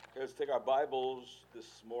Let's take our Bibles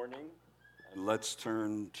this morning and let's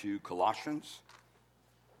turn to Colossians.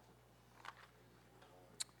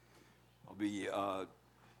 I'll be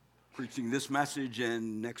preaching this message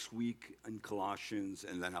and next week in Colossians,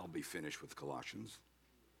 and then I'll be finished with Colossians.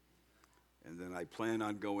 And then I plan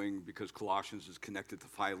on going, because Colossians is connected to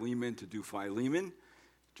Philemon, to do Philemon,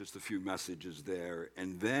 just a few messages there.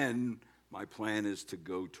 And then my plan is to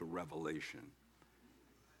go to Revelation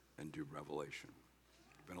and do Revelation.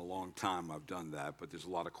 Been a long time I've done that, but there's a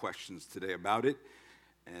lot of questions today about it,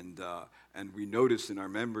 and we notice in our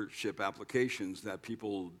membership applications that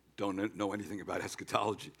people don't know anything about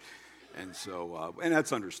eschatology, and so and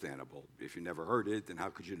that's understandable. If you never heard it, then how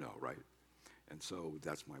could you know, right? And so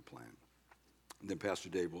that's my plan. And then Pastor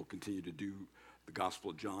Dave will continue to do the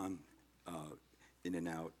Gospel of John in and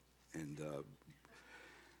out, and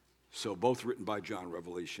so both written by John,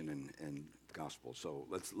 Revelation, and Gospel. So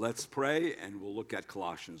let's pray, and we'll look at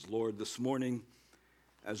Colossians. Lord, this morning,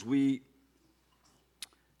 as we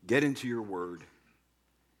get into your word,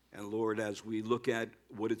 and Lord, as we look at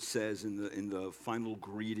what it says in the final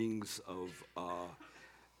greetings of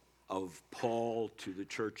Paul to the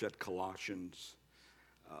church at Colossae,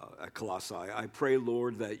 I pray,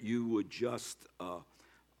 Lord, that you would just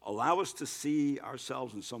allow us to see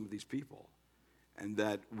ourselves in some of these people, and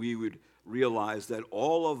that we would realize that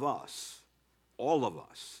all of us,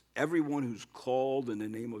 everyone who's called in the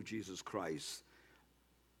name of Jesus Christ,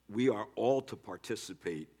 we are all to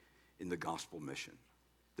participate in the gospel mission.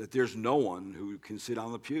 That there's no one who can sit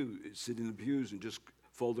in the pews and just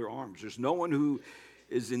fold their arms. There's no one who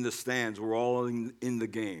is in the stands. We're all in the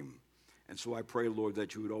game. And so I pray, Lord,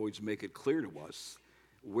 that you would always make it clear to us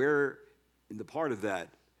where in the part of that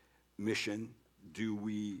mission do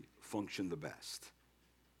we function the best.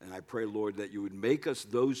 And I pray, Lord, that you would make us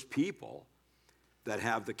those people that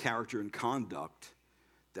have the character and conduct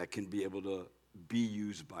that can be able to be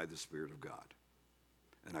used by the Spirit of God.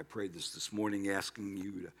 And I pray this morning, asking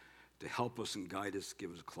you to help us and guide us,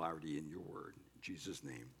 give us clarity in your word. In Jesus'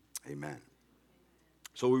 name, amen.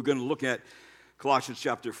 So we're going to look at Colossians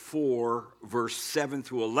chapter 4, verse 7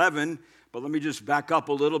 through 11. But let me just back up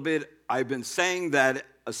a little bit. I've been saying that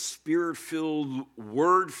a spirit-filled,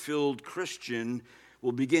 word-filled Christian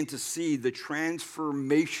will begin to see the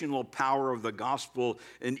transformational power of the gospel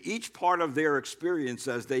in each part of their experience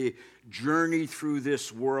as they journey through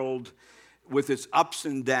this world with its ups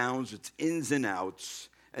and downs, its ins and outs.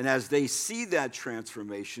 And as they see that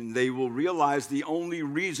transformation, they will realize the only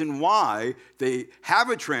reason why they have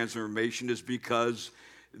a transformation is because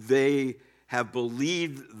they have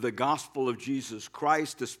believed the gospel of Jesus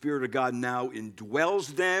Christ. The Spirit of God now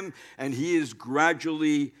indwells them, and he is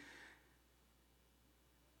gradually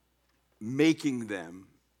making them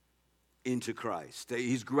into Christ.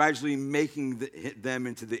 He's gradually making them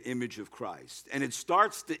into the image of Christ. And it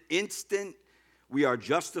starts the instant we are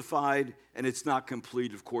justified, and it's not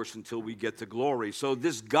complete, of course, until we get to glory. So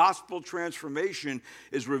this gospel transformation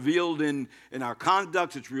is revealed in our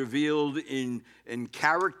conduct. It's revealed in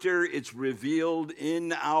character. It's revealed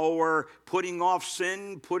in our putting off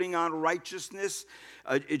sin, putting on righteousness.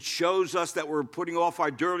 It shows us that we're putting off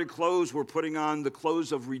our dirty clothes. We're putting on the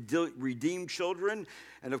clothes of redeemed children.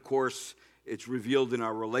 And, of course, it's revealed in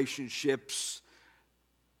our relationships,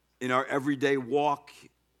 in our everyday walk,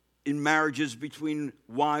 in marriages between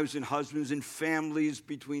wives and husbands, in families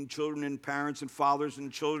between children and parents and fathers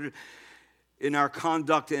and children, in our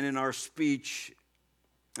conduct and in our speech.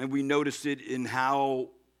 And we notice it in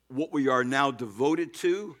what we are now devoted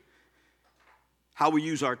to, how we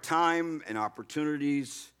use our time and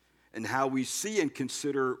opportunities, and how we see and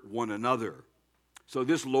consider one another. So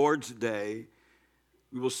this Lord's Day,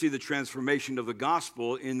 we will see the transformation of the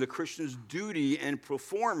gospel in the Christian's duty and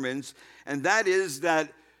performance, and that is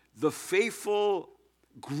that the faithful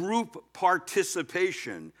group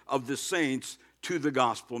participation of the saints to the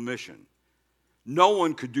gospel mission. No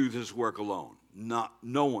one could do this work alone.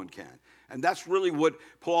 No one can. And that's really what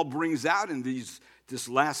Paul brings out in this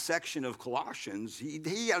last section of Colossians.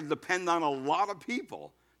 He had to depend on a lot of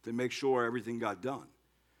people to make sure everything got done.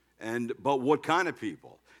 But what kind of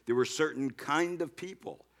people? There were certain kind of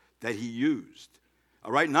people that he used.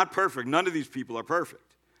 All right, not perfect. None of these people are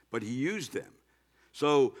perfect, but he used them.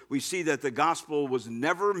 So we see that the gospel was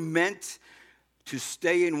never meant to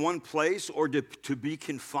stay in one place or to be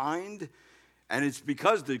confined. And it's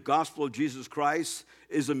because the gospel of Jesus Christ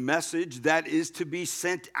is a message that is to be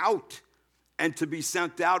sent out, and to be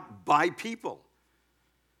sent out by people.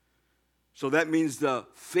 So that means the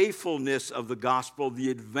faithfulness of the gospel, the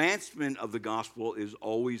advancement of the gospel is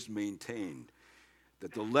always maintained.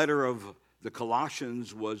 That the letter of the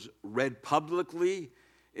Colossians was read publicly.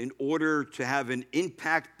 in order to have an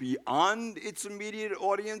impact beyond its immediate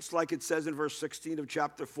audience, like it says in verse 16 of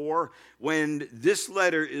chapter 4, when this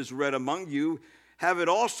letter is read among you, have it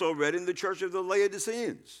also read in the church of the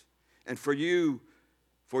Laodiceans. And for you,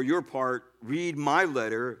 for your part, read my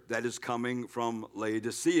letter that is coming from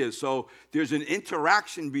Laodicea. So there's an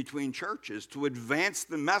interaction between churches to advance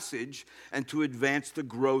the message and to advance the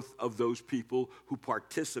growth of those people who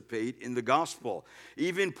participate in the gospel.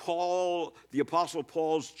 Even Paul, the Apostle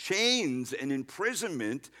Paul's chains and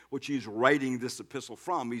imprisonment, which he's writing this epistle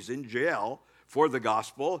from, he's in jail for the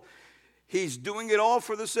gospel. He's doing it all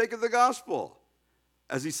for the sake of the gospel.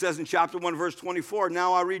 As he says in chapter 1, verse 24,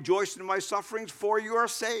 now I rejoice in my sufferings for your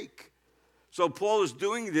sake. So Paul is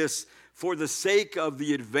doing this for the sake of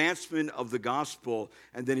the advancement of the gospel.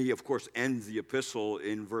 And then he, of course, ends the epistle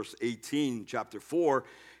in verse 18, chapter 4.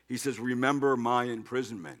 He says, remember my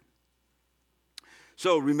imprisonment.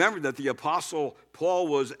 So remember that the apostle Paul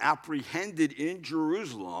was apprehended in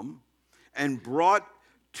Jerusalem and brought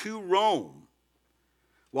to Rome.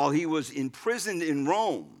 While he was imprisoned in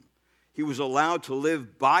Rome, he was allowed to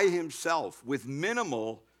live by himself with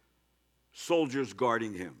minimal soldiers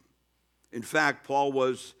guarding him. In fact, Paul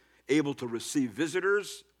was able to receive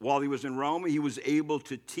visitors while he was in Rome. He was able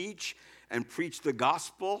to teach and preach the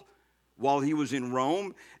gospel while he was in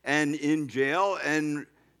Rome and in jail. And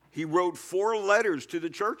he wrote 4 letters to the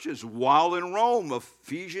churches while in Rome: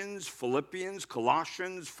 Ephesians, Philippians,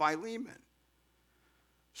 Colossians, Philemon.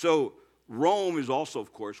 So Rome is also,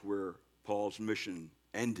 of course, where Paul's mission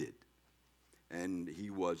ended. And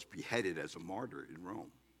he was beheaded as a martyr in Rome.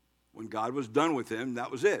 When God was done with him, that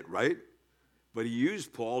was it, right? But he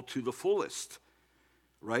used Paul to the fullest,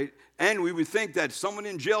 right? And we would think that someone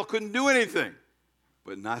in jail couldn't do anything,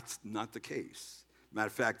 but not the case. Matter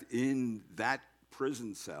of fact, in that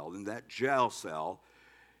prison cell, in that jail cell,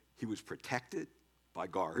 he was protected by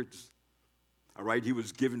guards. All right, he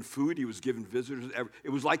was given food. He was given visitors. It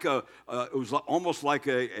was like almost like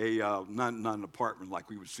not an apartment like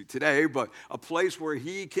we would see today, but a place where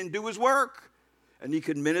he can do his work, and he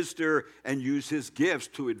can minister and use his gifts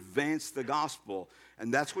to advance the gospel.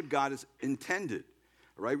 And that's what God has intended.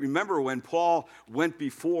 All right, remember when Paul went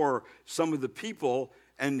before some of the people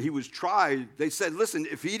and he was tried, they said, "Listen,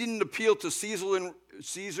 if he didn't appeal to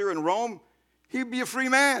Caesar in Rome, he'd be a free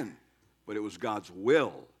man." But it was God's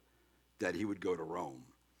will that he would go to Rome.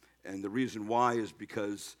 And the reason why is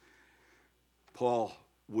because Paul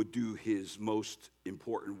would do his most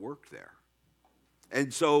important work there.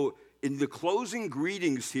 And so in the closing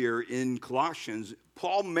greetings here in Colossians,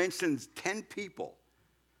 Paul mentions 10 people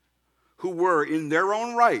who were, in their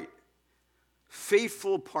own right,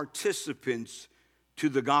 faithful participants to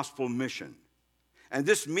the gospel mission. And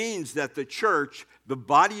this means that the church, the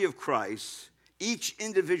body of Christ, each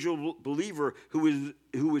individual believer who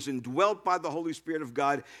is indwelt by the Holy Spirit of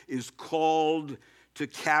God is called to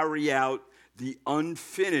carry out the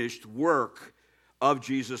unfinished work of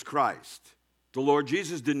Jesus Christ. The Lord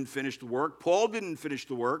Jesus didn't finish the work. Paul didn't finish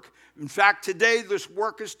the work. In fact, today this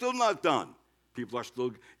work is still not done. People are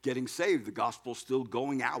still getting saved. The gospel is still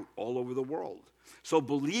going out all over the world. So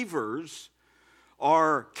believers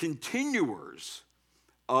are continuers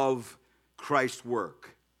of Christ's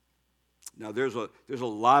work. Now, there's a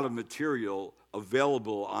lot of material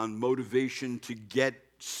available on motivation to get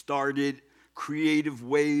started, creative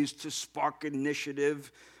ways to spark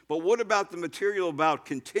initiative. But what about the material about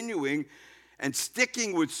continuing and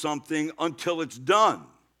sticking with something until it's done?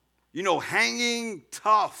 You know, hanging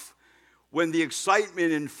tough when the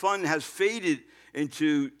excitement and fun has faded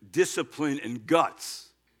into discipline and guts.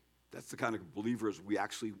 That's the kind of believers we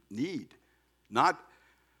actually need. Not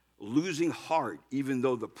losing heart, even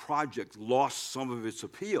though the project lost some of its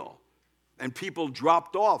appeal and people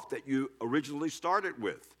dropped off that you originally started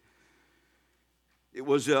with. It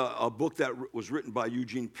was a book that was written by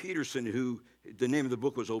Eugene Peterson, who the name of the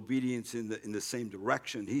book was Obedience in the Same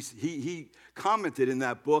Direction. He commented in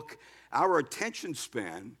that book, our attention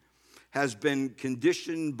span has been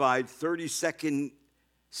conditioned by 30-second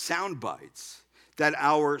sound bites, that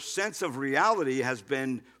our sense of reality has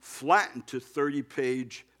been flattened to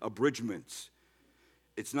 30-page abridgments.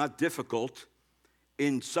 It's not difficult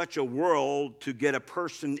in such a world to get a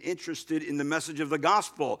person interested in the message of the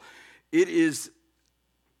gospel. It is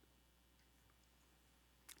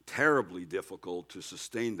terribly difficult to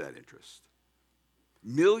sustain that interest.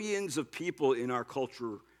 Millions of people in our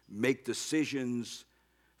culture make decisions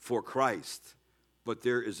for Christ, but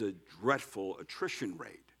there is a dreadful attrition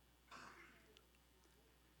rate.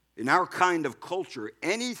 In our kind of culture,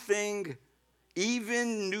 anything,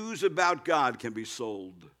 even news about God, can be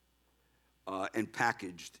sold and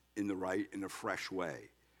packaged in a fresh way.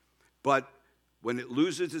 But when it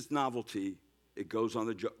loses its novelty, it goes on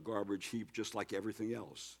the garbage heap just like everything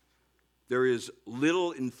else. There is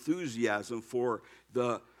little enthusiasm for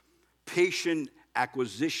the patient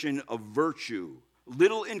acquisition of virtue,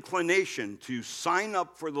 little inclination to sign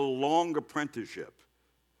up for the long apprenticeship.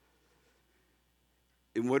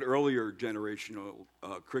 In what earlier generational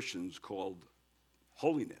Christians called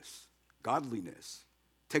holiness, godliness.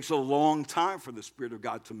 It takes a long time for the Spirit of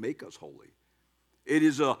God to make us holy. It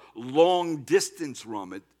is a long distance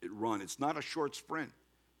run. It's not a short sprint.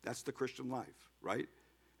 That's the Christian life, right?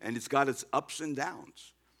 And it's got its ups and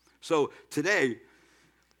downs. So today,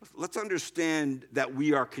 let's understand that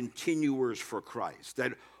we are continuers for Christ,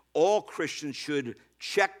 that all Christians should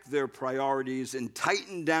check their priorities and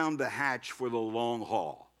tighten down the hatch for the long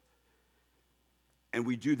haul. And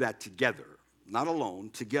we do that together, not alone,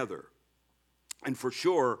 together. And for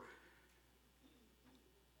sure,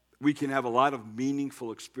 we can have a lot of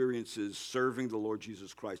meaningful experiences serving the Lord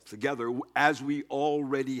Jesus Christ together, as we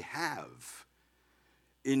already have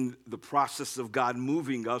in the process of God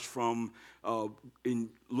moving us from in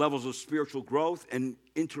levels of spiritual growth and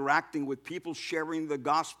interacting with people, sharing the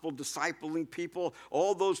gospel, discipling people.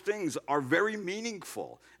 All those things are very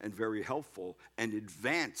meaningful and very helpful and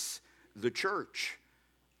advance the church.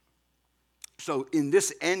 So in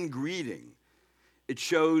this end greeting, it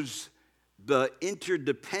shows the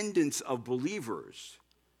interdependence of believers,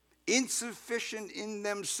 insufficient in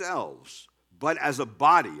themselves, but as a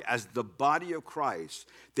body, as the body of Christ,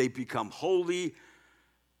 they become holy,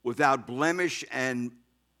 without blemish and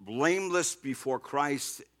blameless before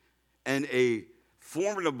Christ, and a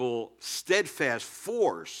formidable, steadfast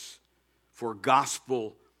force for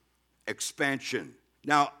gospel expansion.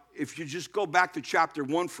 Now, if you just go back to chapter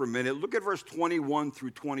 1 for a minute, look at verse 21 through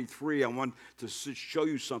 23. I want to show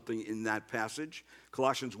you something in that passage.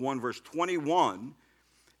 Colossians 1, verse 21.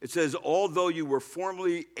 It says, although you were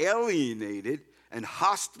formerly alienated and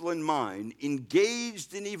hostile in mind,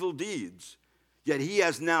 engaged in evil deeds, yet he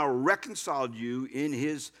has now reconciled you in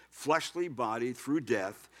his fleshly body through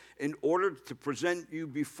death, in order to present you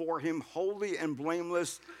before him holy and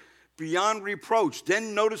blameless, beyond reproach.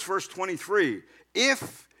 Then notice verse 23.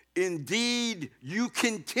 If indeed you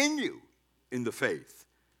continue in the faith,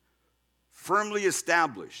 firmly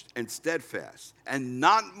established and steadfast, and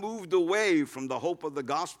not moved away from the hope of the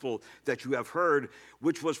gospel that you have heard,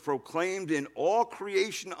 which was proclaimed in all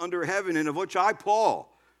creation under heaven, and of which I,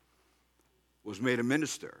 Paul, was made a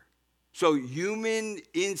minister. So human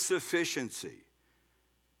insufficiency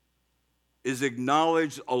is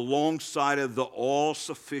acknowledged alongside of the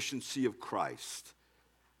all-sufficiency of Christ.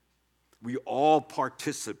 We all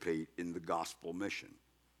participate in the gospel mission.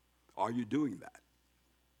 Are you doing that?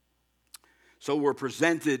 So we're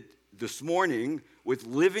presented this morning with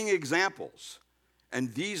living examples.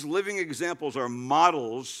 And these living examples are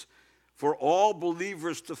models for all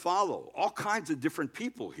believers to follow. All kinds of different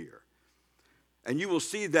people here. And you will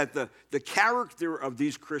see that the character of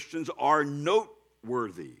these Christians are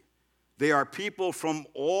noteworthy. They are people from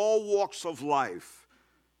all walks of life,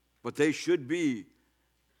 but they should be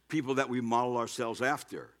people that we model ourselves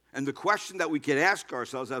after. And the question that we can ask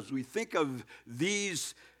ourselves as we think of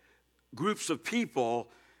these groups of people,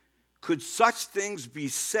 could such things be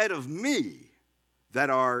said of me that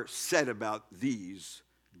are said about these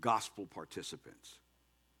gospel participants?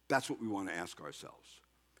 That's what we want to ask ourselves.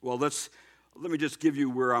 Well, let me just give you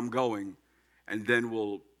where I'm going, and then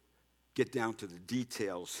we'll get down to the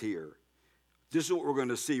details here. This is what we're going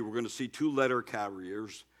to see. We're going to see two letter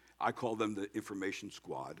carriers. I call them the information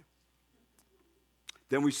squad.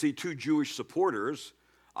 Then we see two Jewish supporters.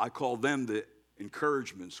 I call them the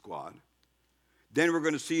encouragement squad. Then we're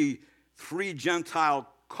going to see three Gentile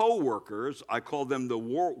co-workers. I call them the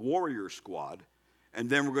warrior squad. And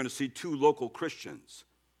then we're going to see two local Christians.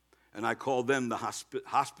 And I call them the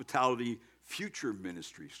hospitality future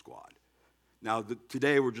ministry squad. Now,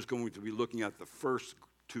 today we're just going to be looking at the first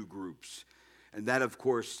two groups. And that, of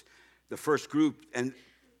course, the first group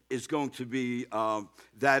is going to be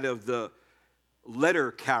that of the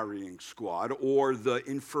letter-carrying squad or the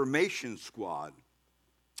information squad.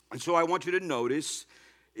 And so I want you to notice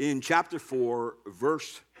in chapter 4,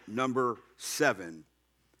 verse number 7,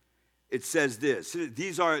 it says this.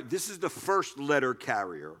 This is the first letter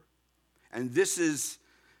carrier, and this is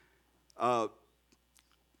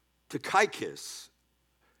Tychicus.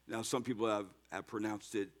 Now, some people have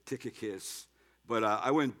pronounced it Tychicus, but I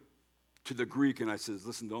went to the Greek and I said,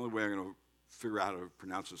 listen, the only way I'm going to figure out how to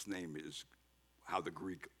pronounce this name is how the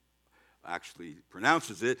Greek actually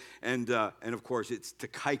pronounces it. And of course, it's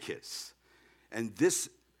Tychicus. And this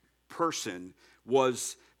person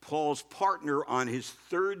was Paul's partner on his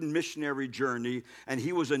third missionary journey, and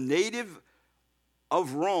he was a native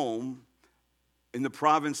of Rome in the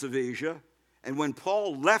province of Asia. And when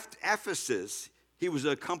Paul left Ephesus, he was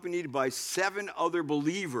accompanied by 7 other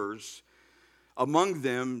believers, among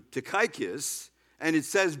them Tychicus. And it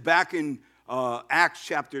says back in Acts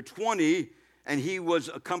chapter 20, and he was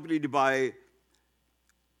accompanied by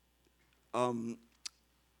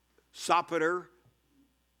Sopater,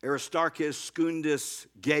 Aristarchus, Secundus,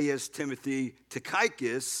 Gaius, Timothy,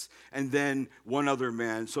 Tychicus, and then one other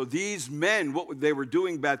man. So these men, what they were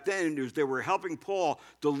doing back then is they were helping Paul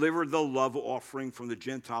deliver the love offering from the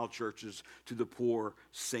Gentile churches to the poor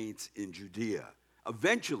saints in Judea.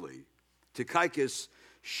 Eventually, Tychicus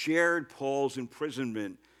shared Paul's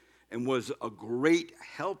imprisonment and was a great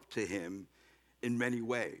help to him in many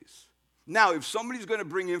ways. Now, if somebody's going to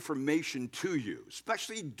bring information to you,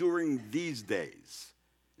 especially during these days,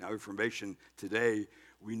 now information today,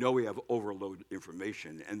 we know we have overload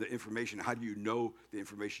information. And the information, how do you know the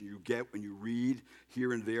information you get when you read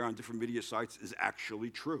here and there on different media sites is actually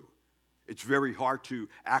true? It's very hard to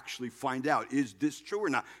actually find out, is this true or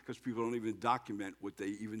not? Because people don't even document what they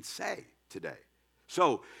even say today.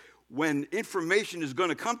 So when information is going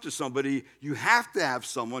to come to somebody, you have to have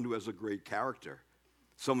someone who has a great character,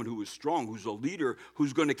 someone who is strong, who's a leader,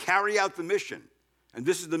 who's going to carry out the mission. And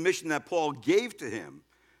this is the mission that Paul gave to him.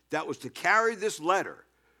 That was to carry this letter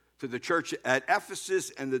to the church at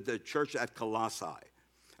Ephesus and the church at Colossae.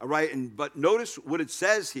 All right, but notice what it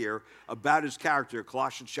says here about his character,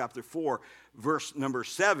 Colossians chapter 4, verse number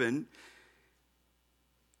 7.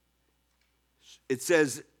 It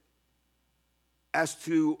says, as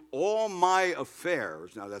to all my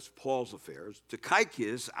affairs, now that's Paul's affairs,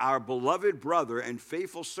 Tychicus, our beloved brother and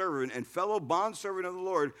faithful servant and fellow bondservant of the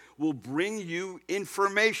Lord, will bring you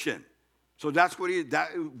information. So that's what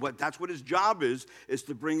his job is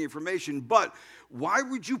to bring information. But why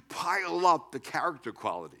would you pile up the character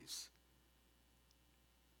qualities?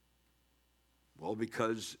 Well,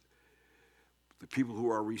 because the people who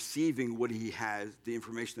are receiving what he has, the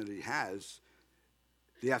information that he has,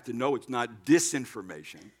 they have to know it's not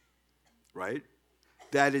disinformation, right?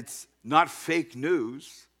 That it's not fake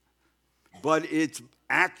news, but it's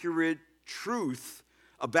accurate truth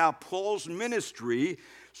about Paul's ministry.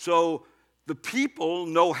 So the people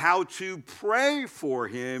know how to pray for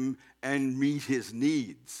him and meet his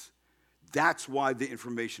needs. That's why the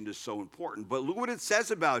information is so important. But look what it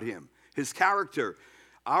says about him, his character.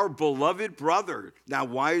 Our beloved brother. Now,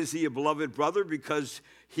 why is he a beloved brother? Because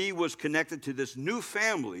he was connected to this new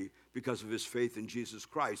family because of his faith in Jesus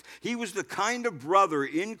Christ. He was the kind of brother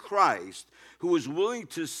in Christ who was willing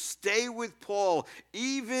to stay with Paul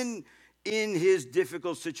even in his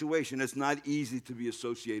difficult situation. It's not easy to be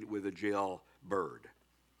associated with a jailbird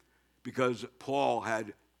because Paul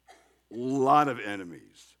had a lot of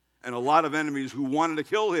enemies and a lot of enemies who wanted to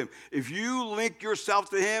kill him. If you link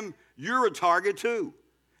yourself to him, you're a target too.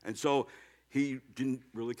 And so he didn't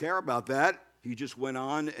really care about that. He just went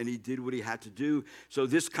on and he did what he had to do. So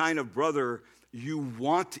this kind of brother you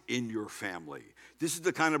want in your family. This is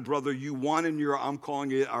the kind of brother you want in your, I'm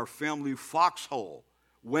calling it our family foxhole.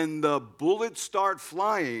 When the bullets start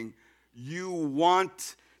flying, you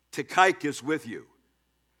want Tychicus with you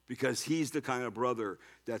because he's the kind of brother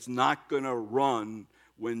that's not going to run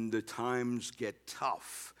when the times get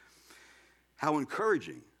tough. How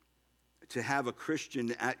encouraging to have a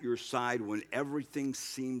Christian at your side when everything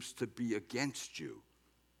seems to be against you.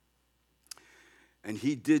 And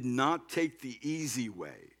he did not take the easy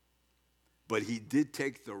way, but he did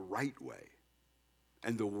take the right way.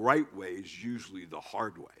 And the right way is usually the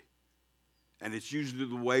hard way. And it's usually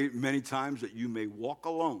the way many times that you may walk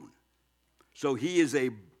alone. So he is a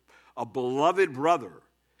beloved brother.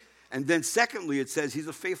 And then secondly, it says he's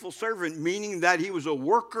a faithful servant, meaning that he was a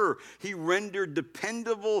worker. He rendered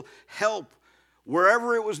dependable help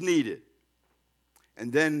wherever it was needed.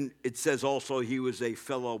 And then it says also he was a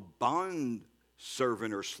fellow bond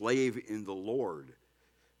servant or slave in the Lord.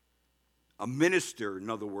 A minister, in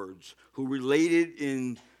other words, who related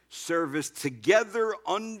in service together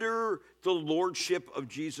under the lordship of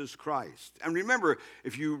Jesus Christ. And remember,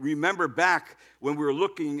 if you remember back when we were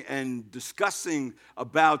looking and discussing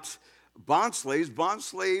about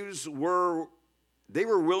bondslaves were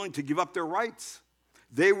willing to give up their rights.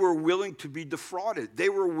 They were willing to be defrauded. They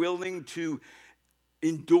were willing to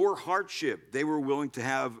endure hardship. They were willing to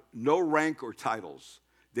have no rank or titles.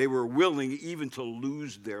 They were willing even to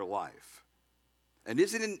lose their life. And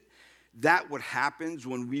isn't that what happens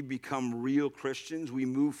when we become real Christians? We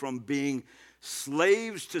move from being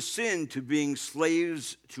slaves to sin to being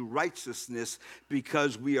slaves to righteousness,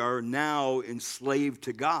 because we are now enslaved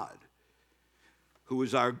to God, who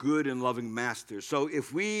is our good and loving master. So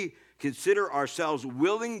if we consider ourselves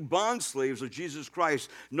willing bondslaves of Jesus Christ,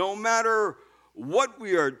 no matter what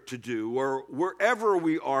we are to do or wherever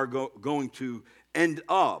we are going to end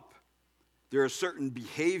up, there is certain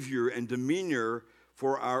behavior and demeanor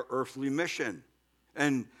for our earthly mission.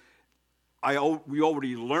 And we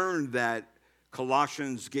already learned that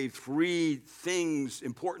Colossians gave three things,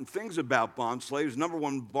 important things about bond slaves. Number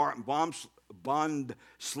one, bond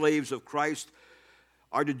slaves of Christ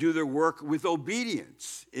are to do their work with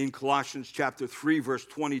obedience. In Colossians chapter 3, verse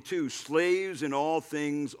 22, slaves in all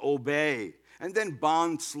things obey. And then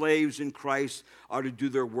bond slaves in Christ are to do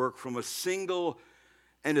their work from a single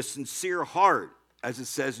and a sincere heart, as it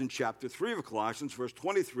says in chapter 3 of Colossians, verse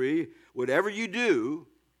 23, whatever you do,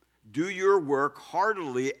 do your work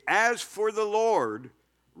heartily as for the Lord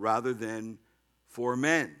rather than for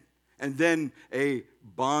men. And then a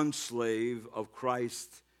bondslave of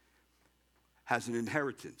Christ has an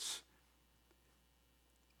inheritance.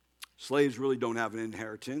 Slaves really don't have an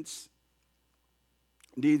inheritance.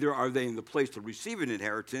 Neither are they in the place to receive an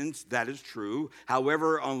inheritance. That is true.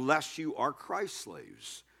 However, unless you are Christ's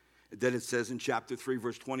slaves. Then it says in chapter 3,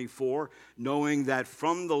 verse 24, knowing that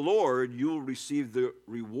from the Lord you will receive the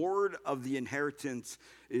reward of the inheritance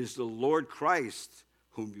is the Lord Christ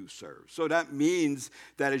whom you serve. So that means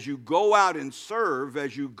that as you go out and serve,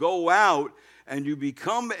 as you go out and you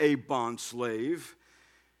become a bond slave,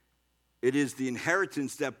 it is the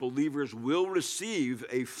inheritance that believers will receive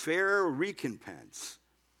a fair recompense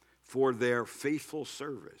for their faithful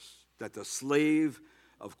service, that the slave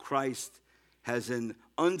of Christ has an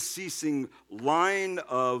unceasing line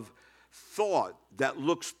of thought that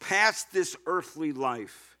looks past this earthly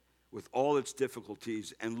life with all its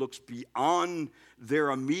difficulties and looks beyond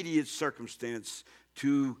their immediate circumstance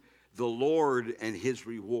to the Lord and his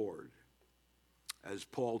reward. As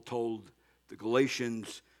Paul told the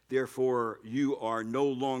Galatians, therefore you are no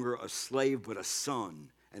longer a slave but a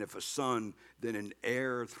son, and if a son, then an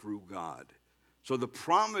heir through God. So the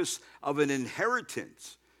promise of an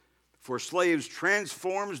inheritance for slaves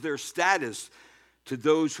transforms their status to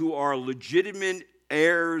those who are legitimate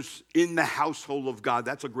heirs in the household of God.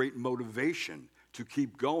 That's a great motivation to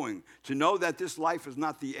keep going, to know that this life is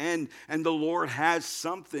not the end and the Lord has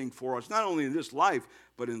something for us, not only in this life,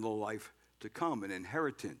 but in the life to come, an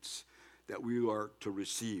inheritance that we are to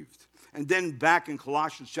receive. And then back in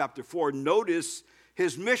Colossians chapter 4, notice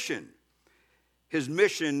his mission. His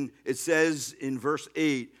mission, it says in verse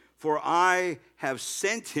 8, for I have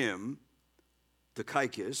sent him,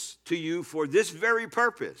 Tychicus, to you for this very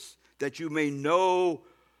purpose, that you may know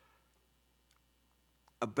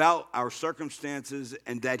about our circumstances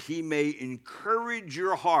and that he may encourage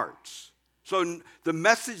your hearts. So the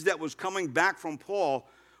message that was coming back from Paul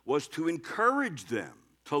was to encourage them,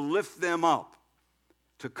 to lift them up,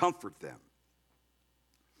 to comfort them.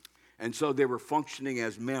 And so they were functioning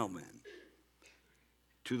as mailmen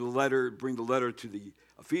bring the letter to the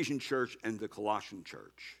Ephesian church and the Colossian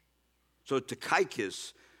church. So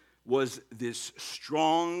Tychicus was this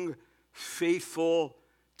strong, faithful,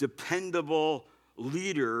 dependable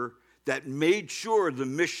leader that made sure the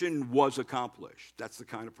mission was accomplished. That's the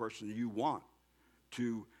kind of person you want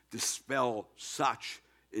to dispel such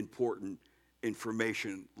important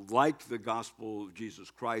information like the gospel of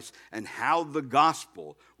Jesus Christ and how the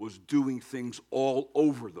gospel was doing things all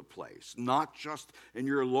over the place, not just in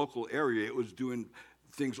your local area. It was doing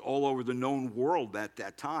things all over the known world at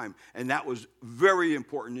that time. And that was very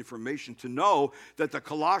important information to know that the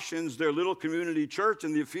Colossians, their little community church,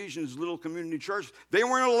 and the Ephesians, little community church, they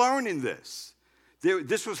weren't alone in this.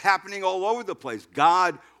 This was happening all over the place.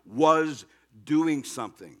 God was doing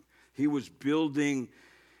something. He was building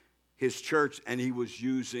his church, and he was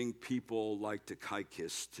using people like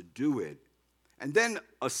Tychicus to do it. And then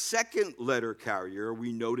a second letter carrier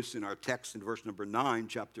we notice in our text in verse number 9,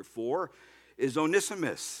 chapter 4, is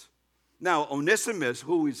Onesimus. Now, Onesimus,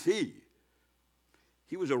 who is he?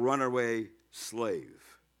 He was a runaway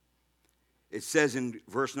slave. It says in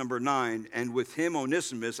verse number 9, and with him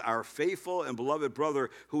Onesimus, our faithful and beloved brother,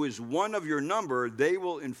 who is one of your number, they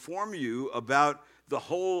will inform you about the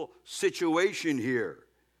whole situation here.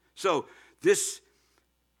 So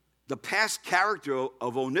the past character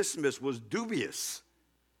of Onesimus was dubious.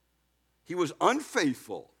 He was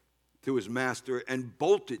unfaithful to his master and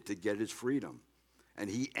bolted to get his freedom. And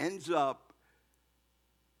he ends up,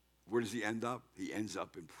 where does he end up? He ends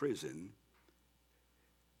up in prison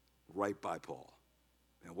right by Paul.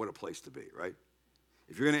 And what a place to be, right?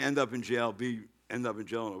 If you're going to end up in jail, be end up in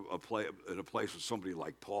jail in a place with somebody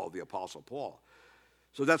like Paul, the Apostle Paul.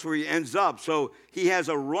 So that's where he ends up. So he has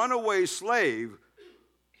a runaway slave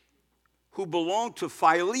who belonged to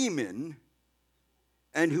Philemon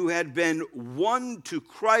and who had been won to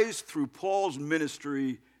Christ through Paul's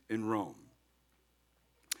ministry in Rome.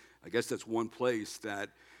 I guess that's one place that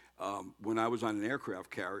when I was on an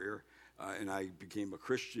aircraft carrier and I became a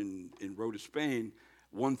Christian in Rota, Spain,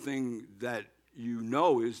 one thing that you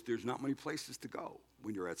know is there's not many places to go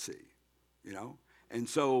when you're at sea, you know? And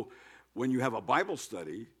so when you have a Bible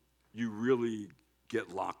study, you really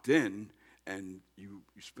get locked in and you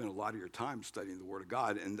spend a lot of your time studying the Word of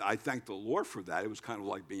God. And I thank the Lord for that. It was kind of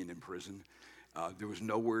like being in prison. There was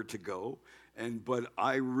nowhere to go. But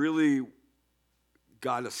I really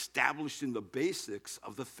got established in the basics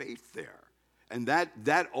of the faith there. And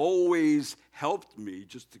that always helped me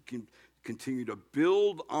just to continue to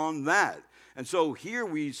build on that. And so here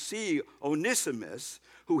we see Onesimus,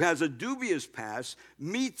 who has a dubious past,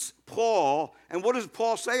 meets Paul. And what does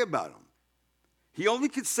Paul say about him? He only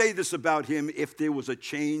could say this about him if there was a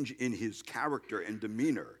change in his character and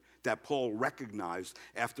demeanor that Paul recognized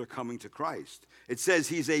after coming to Christ. It says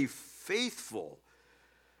he's a faithful,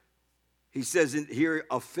 he says in here,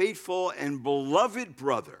 a faithful and beloved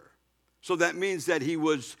brother. So that means that he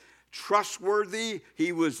was trustworthy.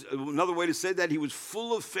 He was, another way to say that, he was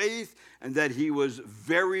full of faith and that he was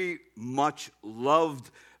very much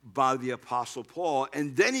loved by the Apostle Paul.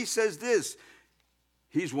 And then he says this,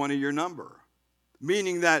 he's one of your number.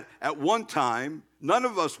 Meaning that at one time, none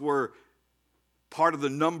of us were part of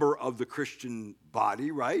the number of the Christian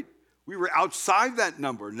body, right? We were outside that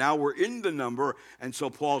number. Now we're in the number. And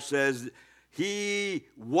so Paul says, he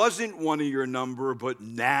wasn't one of your number, but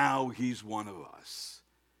now he's one of us.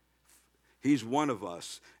 He's one of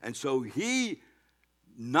us. And so he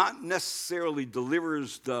not necessarily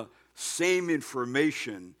delivers the same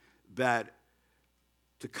information that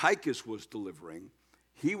Tychicus was delivering.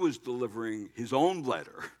 He was delivering his own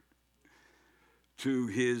letter to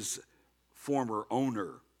his former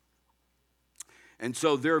owner. And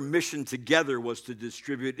so their mission together was to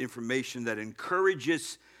distribute information that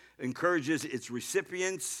encourages its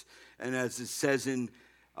recipients. And as it says in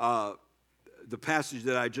the passage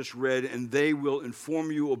that I just read, and they will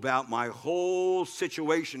inform you about my whole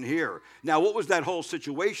situation here. Now, what was that whole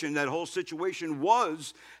situation? That whole situation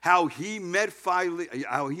was how he met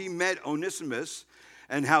Onesimus,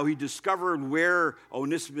 and how he discovered where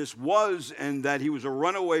Onesimus was and that he was a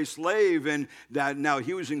runaway slave and that now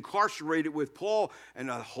he was incarcerated with Paul, and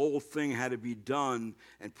the whole thing had to be done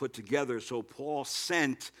and put together. So Paul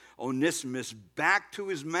sent Onesimus back to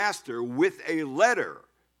his master with a letter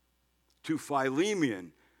to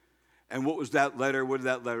Philemon. And what was that letter? What did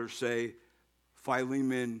that letter say?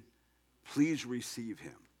 Philemon, please receive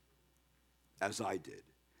him as I did.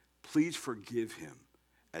 Please forgive him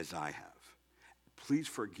as I have. Please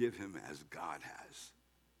forgive him as God has.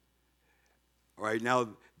 All right, now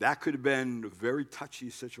that could have been a very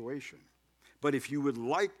touchy situation. But if you would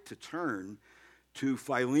like to turn to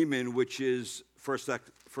Philemon, which is 1st,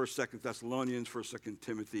 2nd Thessalonians, 1st, 2nd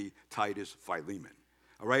Timothy, Titus, Philemon.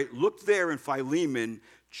 All right, look there in Philemon.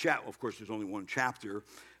 Of course, there's only one chapter,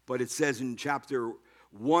 but it says in chapter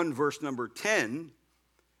 1, verse number 10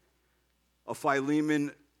 of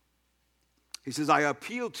Philemon, he says, I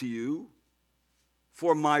appeal to you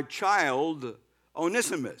for my child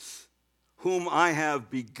Onesimus, whom I have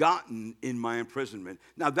begotten in my imprisonment.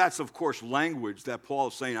 Now that's, of course, language that Paul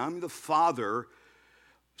is saying, I'm the father,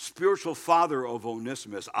 spiritual father of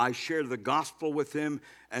Onesimus. I shared the gospel with him,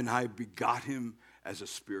 and I begot him as a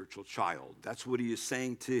spiritual child. That's what he is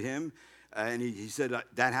saying to him. And he said,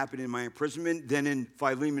 that happened in my imprisonment. Then in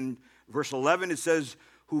Philemon, verse 11, it says,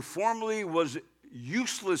 who formerly was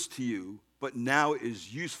useless to you, but now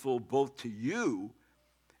is useful both to you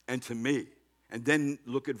and to me. And then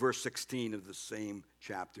look at verse 16 of the same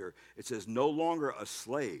chapter. It says, no longer a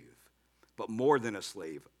slave, but more than a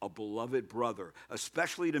slave, a beloved brother,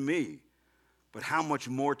 especially to me, but how much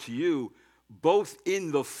more to you, both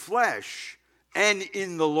in the flesh and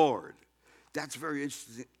in the Lord. That's very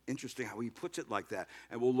interesting how he puts it like that.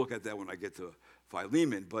 And we'll look at that when I get to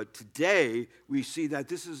Philemon. But today, we see that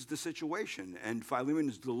this is the situation. And Philemon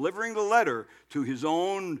is delivering the letter to his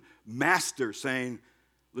own master, saying,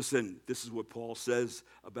 listen, this is what Paul says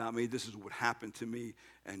about me. This is what happened to me.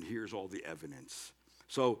 And here's all the evidence.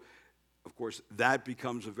 So, of course, that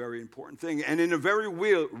becomes a very important thing. And in a very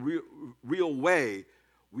real way,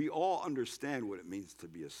 we all understand what it means to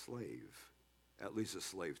be a slave, at least a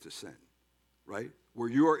slave to sin, right? Where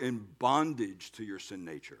you are in bondage to your sin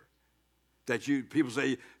nature. That people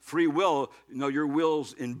say free will, your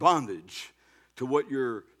will's in bondage to what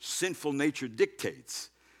your sinful nature dictates.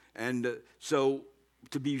 And so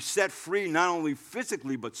to be set free, not only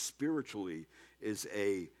physically, but spiritually, is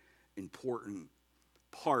an important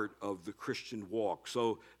part of the Christian walk.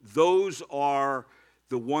 So those are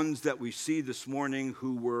the ones that we see this morning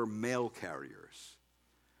who were mail carriers.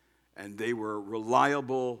 And they were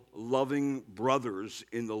reliable, loving brothers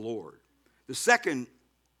in the Lord. The second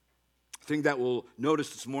thing that we'll notice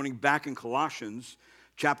this morning, back in Colossians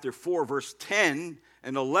chapter 4, verse 10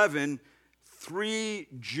 and 11, three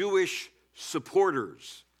Jewish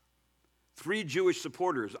supporters. Three Jewish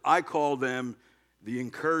supporters. I call them the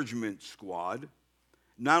encouragement squad.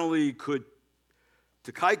 Not only could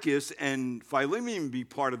Tychicus and Philemon be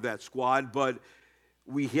part of that squad, but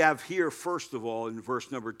we have here, first of all, in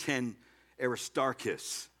verse number 10,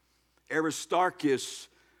 Aristarchus. Aristarchus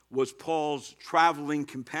was Paul's traveling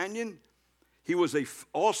companion. He was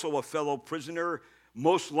also a fellow prisoner.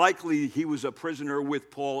 Most likely, he was a prisoner with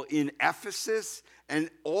Paul in Ephesus and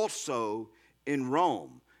also in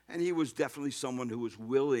Rome. And he was definitely someone who was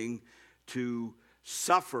willing to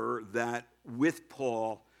suffer that with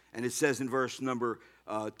Paul. And it says in verse number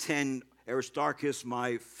 10, Aristarchus,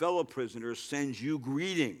 my fellow prisoner, sends you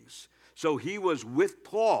greetings. So he was with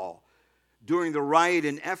Paul during the riot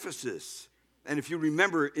in Ephesus. And if you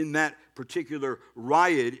remember, in that particular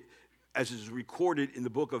riot, as is recorded in the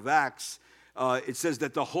book of Acts, it says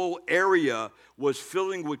that the whole area was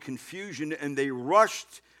filling with confusion, and they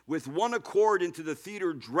rushed with one accord into the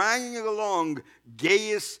theater, dragging along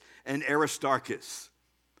Gaius and Aristarchus,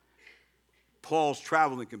 Paul's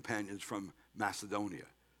traveling companions from Macedonia.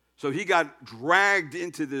 So he got dragged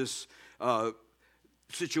into this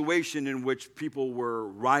situation in which people were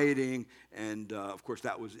rioting, and of course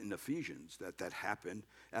that was in Ephesians that happened,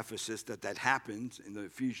 Ephesus, that happened in the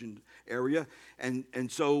Ephesian area.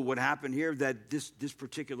 And so what happened here, that this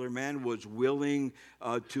particular man was willing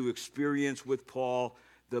to experience with Paul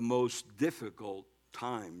the most difficult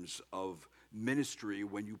times of ministry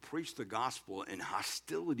when you preach the gospel and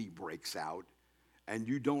hostility breaks out and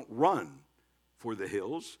you don't run for the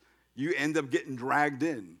hills. You end up getting dragged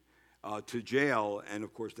in to jail, and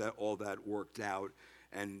of course all that worked out.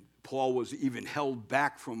 And Paul was even held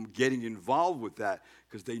back from getting involved with that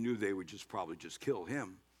because they knew they would probably just kill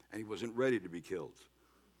him, and he wasn't ready to be killed.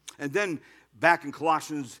 And then back in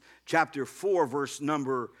Colossians chapter 4, verse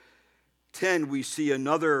number 10, we see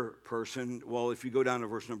another person. Well, if you go down to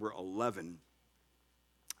verse number 11,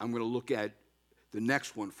 I'm going to look at the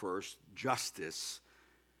next one first, Justus,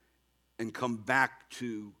 and come back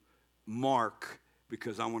to Mark,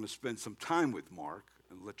 because I want to spend some time with Mark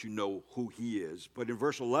and let you know who he is. But in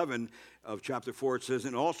verse 11 of chapter 4, it says,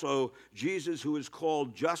 and also Jesus, who is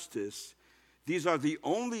called Justus, these are the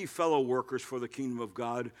only fellow workers for the kingdom of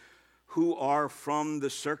God who are from the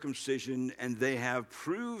circumcision, and they have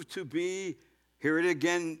proved to be, here it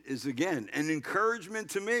again is again, an encouragement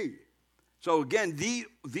to me. So again,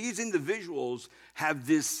 these individuals have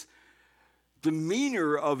this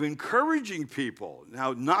demeanor of encouraging people.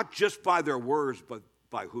 Now, not just by their words, but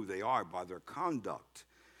by who they are, by their conduct.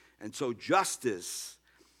 And so Justus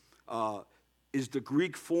is the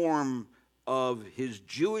Greek form of his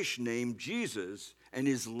Jewish name, Jesus, and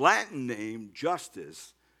his Latin name,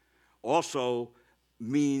 Justus, also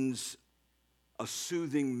means a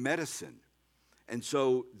soothing medicine. And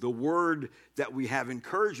so the word that we have,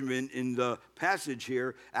 encouragement, in the passage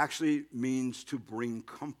here actually means to bring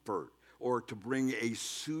comfort or to bring a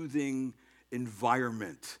soothing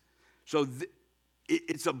environment. So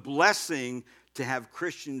it's a blessing to have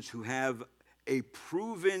Christians who have a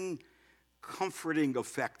proven comforting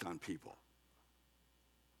effect on people.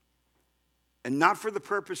 And not for the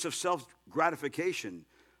purpose of self-gratification,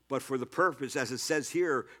 but for the purpose, as it says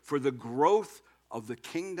here, for the growth of the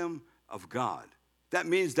kingdom of God. That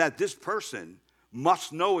means that this person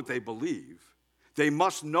must know what they believe. They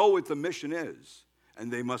must know what the mission is,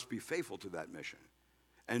 and they must be faithful to that mission.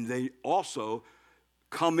 And they also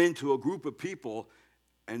come into a group of people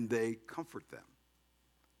and they comfort them.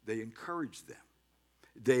 They encourage them.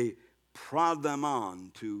 They prod them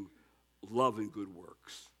on to love and good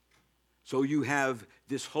works. So you have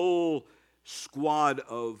this whole squad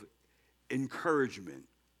of encouragement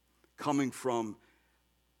coming from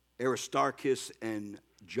Aristarchus and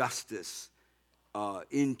Justus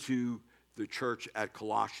into the church at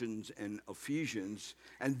Colossians and Ephesians.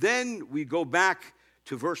 And then we go back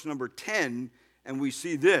to verse number 10, and we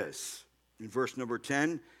see this. In verse number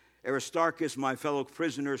 10, Aristarchus, my fellow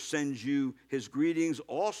prisoner, sends you his greetings.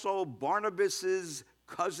 Also Barnabas's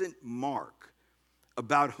cousin Mark,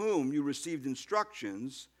 about whom you received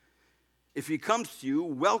instructions. If he comes to you,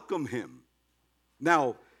 welcome him.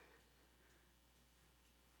 Now,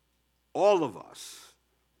 All of us,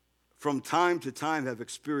 from time to time, have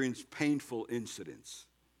experienced painful incidences,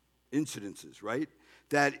 right?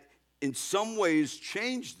 That in some ways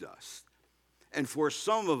changed us. And for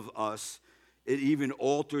some of us, it even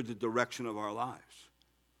altered the direction of our lives.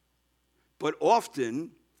 But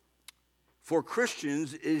often, for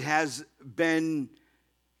Christians, it has in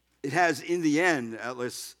the end,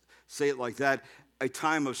 let's say it like that, a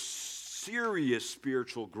time of serious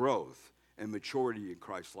spiritual growth and maturity in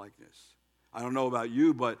Christ's likeness. I don't know about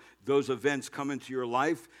you, but those events come into your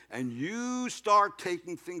life and you start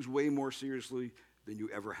taking things way more seriously than you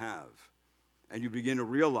ever have. And you begin to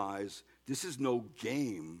realize this is no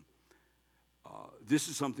game. This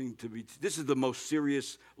is this is the most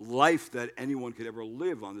serious life that anyone could ever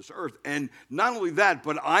live on this earth. And not only that,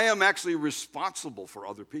 but I am actually responsible for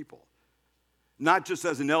other people. Not just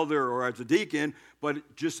as an elder or as a deacon,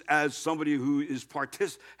 but just as somebody who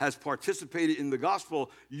has participated in the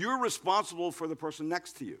gospel. You're responsible for the person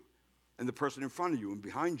next to you and the person in front of you and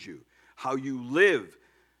behind you, how you live,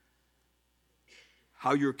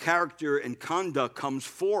 how your character and conduct comes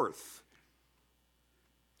forth.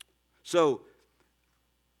 So,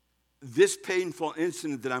 this painful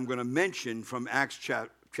incident that I'm going to mention from Acts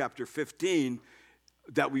chapter 15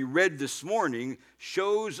 that we read this morning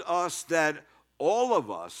shows us that all of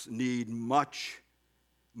us need much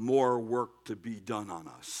more work to be done on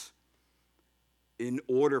us in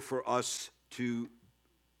order for us to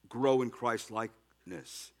grow in Christ's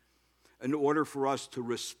likeness, in order for us to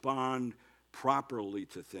respond properly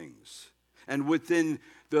to things. And within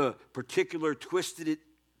the particular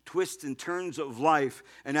twists and turns of life,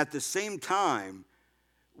 and at the same time,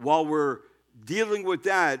 while we're dealing with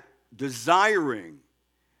that, desiring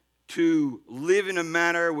to live in a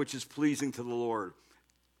manner which is pleasing to the Lord.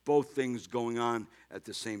 Both things going on at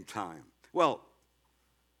the same time. Well,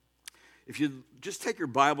 if you just take your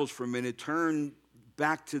Bibles for a minute, turn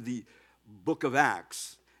back to the book of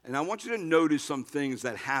Acts, and I want you to notice some things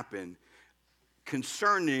that happen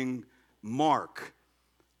concerning Mark.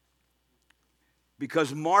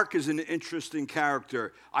 Because Mark is an interesting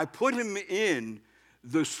character. I put him in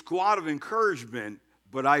the squad of encouragement,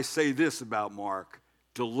 but I say this about Mark: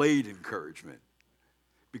 delayed encouragement,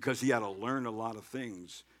 because he had to learn a lot of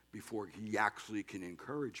things before he actually can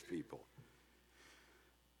encourage people.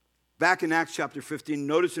 Back in Acts chapter 15,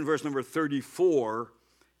 notice in verse number 34,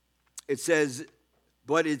 it says,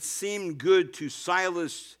 "But it seemed good to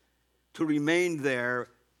Silas to remain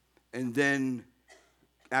there," and then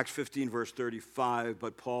Acts 15, verse 35,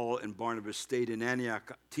 "But Paul and Barnabas stayed in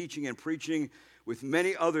Antioch, teaching and preaching with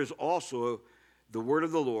many others also the word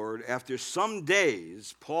of the Lord. After some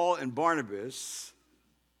days, Paul and Barnabas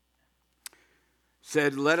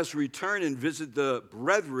said, 'Let us return and visit the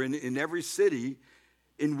brethren in every city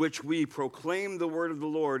in which we proclaim the word of the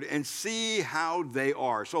Lord, and see how they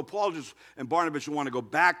are.'" So Paul and Barnabas want to go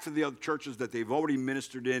back to the other churches that they've already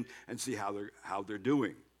ministered in and see how they're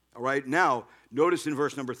doing. All right, now notice in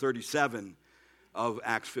verse number 37 of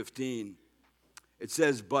Acts 15, it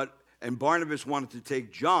says, and Barnabas wanted to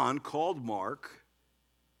take John, called Mark,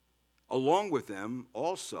 along with them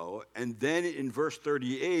also. And then in verse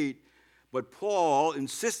 38, but Paul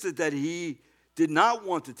insisted that he did not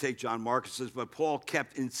want to take John Mark. It says, but Paul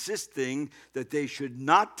kept insisting that they should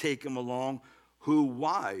not take him along.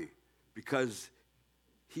 Why? Because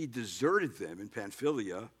he deserted them in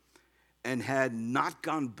Pamphylia and had not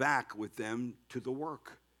gone back with them to the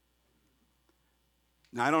work.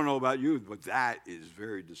 Now, I don't know about you, but that is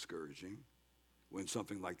very discouraging when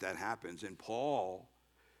something like that happens. And Paul,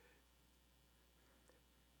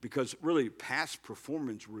 because really past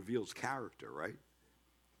performance reveals character, right?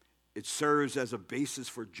 It serves as a basis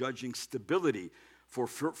for judging stability for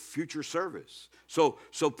future service. So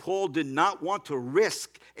Paul did not want to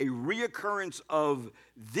risk a reoccurrence of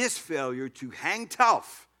this failure to hang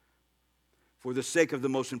tough for the sake of the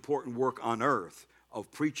most important work on earth,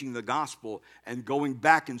 of preaching the gospel and going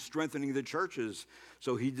back and strengthening the churches.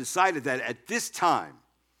 So he decided that at this time,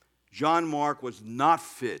 John Mark was not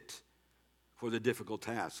fit for the difficult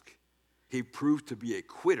task. He proved to be a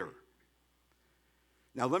quitter.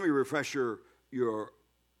 Now, let me refresh your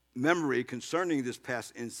memory concerning this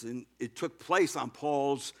past incident. It took place on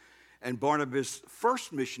Paul's and Barnabas'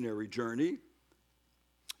 first missionary journey.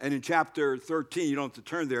 And in chapter 13, you don't have to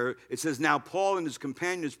turn there, it says, "Now Paul and his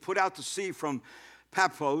companions put out to sea from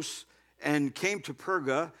Paphos and came to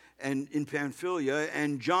Perga and in Pamphylia,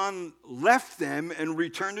 and John left them and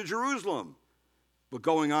returned to Jerusalem. But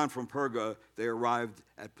going on from Perga, they arrived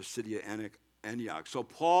at Pisidia Antioch." So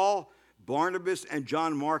Paul, Barnabas, and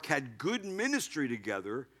John Mark had good ministry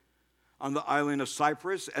together on the island of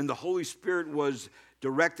Cyprus, and the Holy Spirit was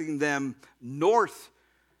directing them north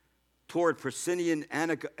toward Pisidian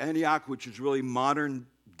Antioch, which is really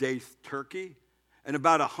modern-day Turkey, and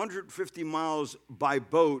about 150 miles by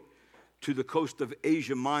boat to the coast of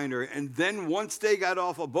Asia Minor. And then once they got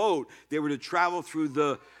off a boat, they were to travel through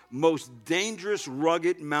the most dangerous,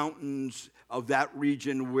 rugged mountains of that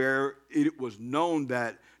region, where it was known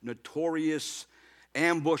that notorious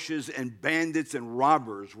ambushes and bandits and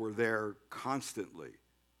robbers were there constantly.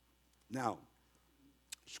 Now,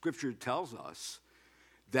 Scripture tells us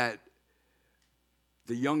that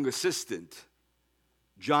the young assistant,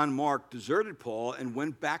 John Mark, deserted Paul and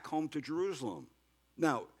went back home to Jerusalem.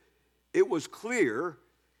 Now, it was clear,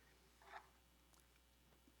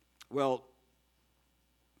 well,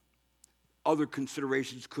 other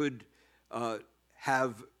considerations could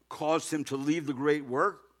have caused him to leave the great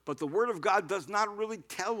work, but the Word of God does not really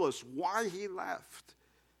tell us why he left.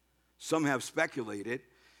 Some have speculated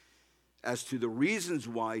as to the reasons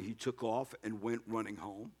why he took off and went running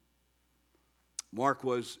home. Mark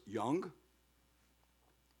was young.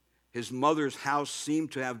 His mother's house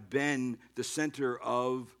seemed to have been the center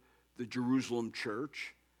of the Jerusalem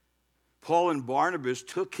church. Paul and Barnabas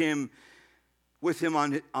took him with him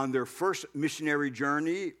on their first missionary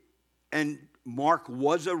journey, and Mark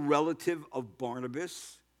was a relative of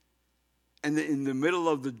Barnabas. And in the middle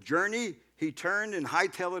of the journey, he turned and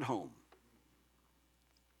hightailed it home.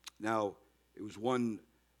 Now, it was one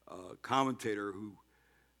commentator who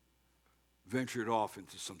ventured off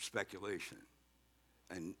into some speculation.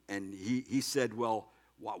 And he said, well,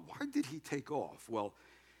 why did he take off? Well,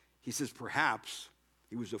 he says perhaps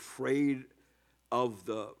he was afraid of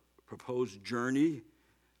the proposed journey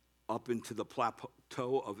up into the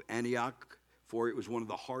plateau of Antioch, for it was one of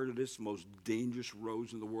the hardest, most dangerous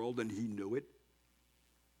roads in the world, and he knew it.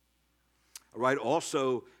 All right,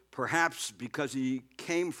 also, perhaps because he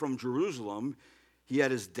came from Jerusalem, he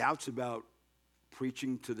had his doubts about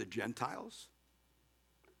preaching to the Gentiles.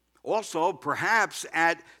 Also, perhaps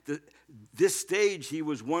at this stage, he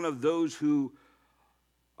was one of those who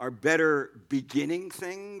are better beginning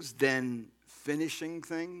things than finishing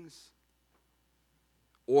things.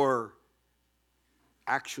 Or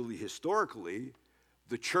actually, historically,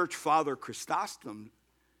 the church father Chrysostom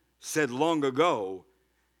said long ago,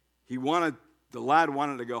 the lad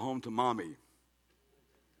wanted to go home to mommy.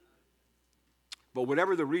 But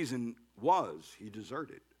whatever the reason was, he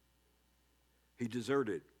deserted. He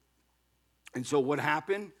deserted. And so what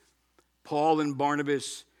happened? Paul and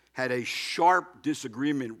Barnabas had a sharp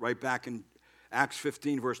disagreement right back in Acts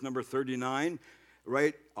 15, verse number 39,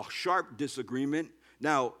 right? A sharp disagreement.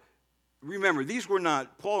 Now, remember,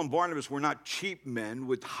 Paul and Barnabas were not cheap men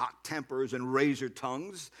with hot tempers and razor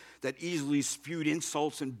tongues that easily spewed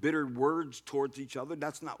insults and bitter words towards each other.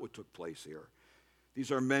 That's not what took place here.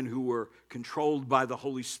 These are men who were controlled by the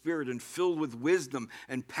Holy Spirit and filled with wisdom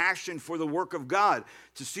and passion for the work of God,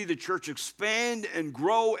 to see the church expand and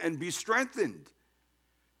grow and be strengthened.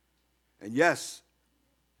 And yes,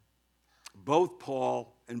 both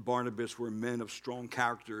Paul and Barnabas were men of strong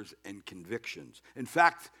characters and convictions. In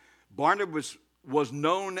fact, Barnabas was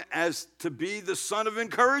known as to be the son of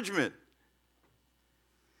encouragement.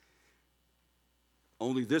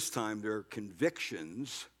 Only this time their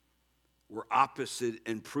convictions were opposite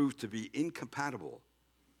and proved to be incompatible.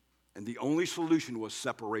 And the only solution was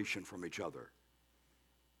separation from each other.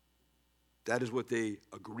 That is what they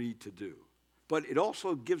agreed to do. But it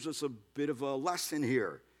also gives us a bit of a lesson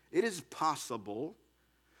here. It is possible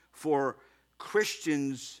for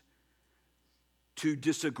Christians to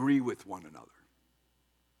disagree with one another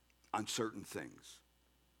on certain things,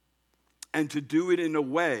 and to do it in a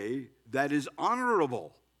way that is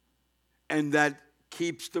honorable and that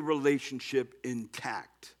keeps the relationship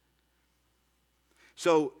intact.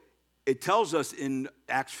 So it tells us in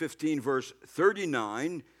Acts 15, verse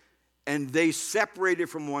 39, and they separated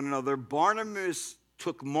from one another. Barnabas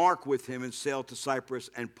took Mark with him and sailed to Cyprus,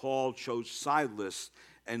 and Paul chose Silas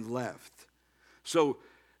and left. So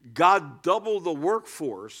God doubled the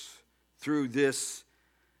workforce through this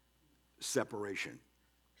separation.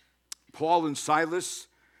 Paul and Silas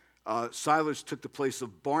took the place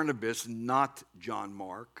of Barnabas, not John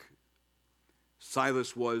Mark.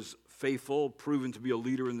 Silas was faithful, proven to be a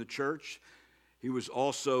leader in the church. He was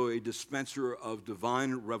also a dispenser of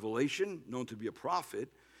divine revelation, known to be a prophet,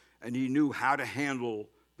 and he knew how to handle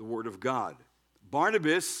the word of God.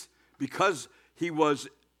 Barnabas, because he was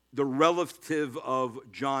the relative of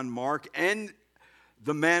John Mark and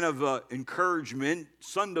the man of encouragement,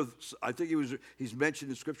 son of, I think he's mentioned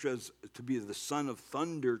in Scripture as to be the son of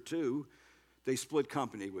thunder too. They split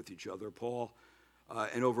company with each other. Paul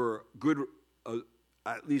and over good,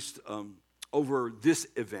 at least over this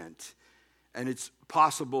event. And it's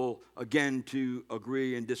possible, again, to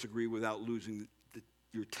agree and disagree without losing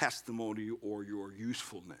your testimony or your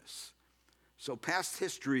usefulness. So past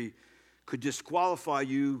history could disqualify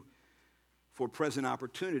you for present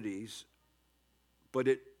opportunities, but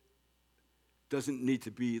it doesn't need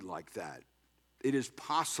to be like that. It is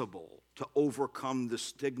possible to overcome the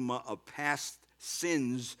stigma of past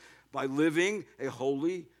sins by living a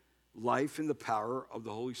holy life in the power of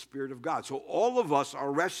the Holy Spirit of God. So all of us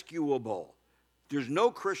are rescuable. There's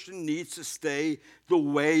no Christian needs to stay the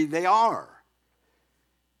way they are.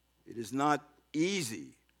 It is not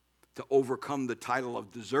easy to overcome the title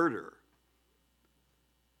of deserter.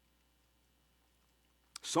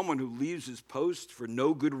 Someone who leaves his post for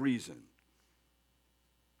no good reason.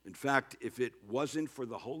 In fact, if it wasn't for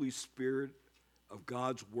the Holy Spirit of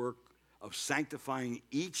God's work of sanctifying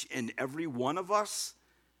each and every one of us,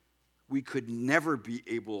 we could never be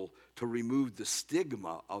able to remove the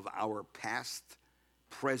stigma of our past,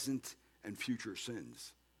 present, and future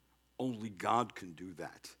sins. Only God can do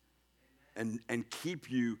that. And keep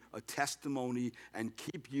you a testimony and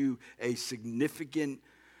keep you a significant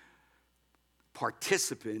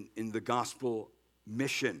participant in the gospel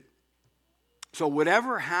mission. So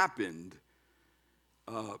whatever happened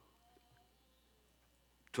to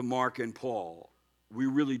Mark and Paul, we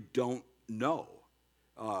really don't know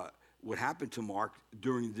what happened to Mark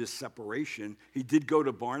during this separation. He did go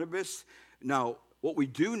to Barnabas. Now, what we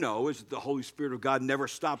do know is that the Holy Spirit of God never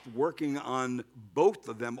stopped working on both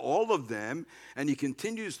of them, all of them, and he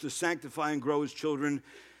continues to sanctify and grow his children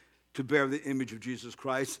to bear the image of Jesus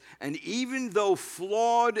Christ. And even though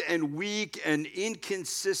flawed and weak and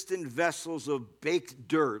inconsistent vessels of baked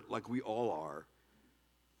dirt, like we all are,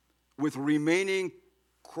 with remaining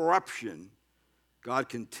corruption, God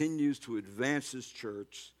continues to advance his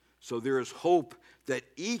church. So there is hope that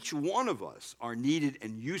each one of us are needed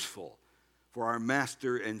and useful for our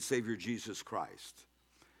Master and Savior Jesus Christ.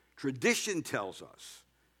 Tradition tells us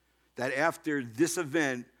that after this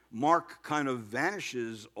event, Mark kind of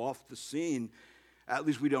vanishes off the scene. At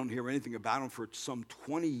least we don't hear anything about him for some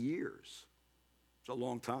 20 years. It's a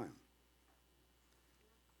long time.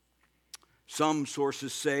 Some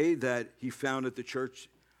sources say that he founded a church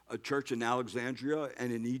in Alexandria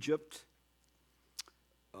and in Egypt.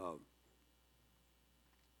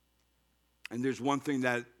 And there's one thing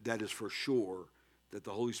that is for sure, that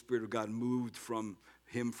the Holy Spirit of God moved from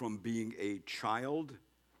him from being a child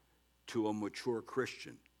to a mature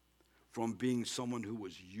Christian, from being someone who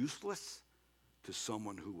was useless to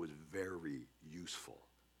someone who was very useful.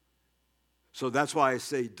 So that's why I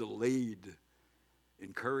say delayed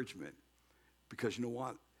encouragement, because you know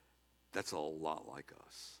what? That's a lot like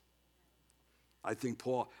us. I think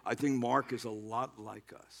Mark is a lot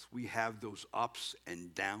like us. We have those ups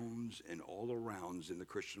and downs and all arounds in the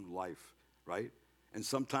Christian life, right? And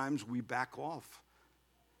sometimes we back off,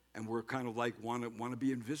 and we're kind of like want to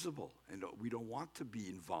be invisible, and we don't want to be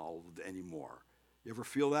involved anymore. You ever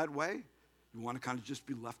feel that way? You want to kind of just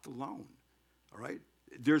be left alone, all right?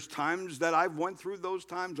 There's times that I've went through those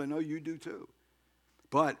times. I know you do too.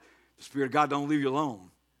 But the Spirit of God don't leave you alone.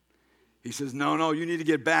 He says, no, you need to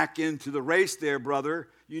get back into the race there, brother.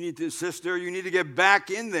 Sister, you need to get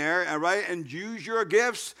back in there, all right, and use your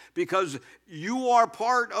gifts, because you are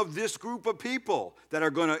part of this group of people that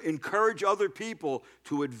are going to encourage other people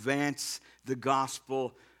to advance the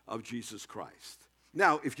gospel of Jesus Christ.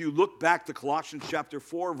 Now, if you look back to Colossians chapter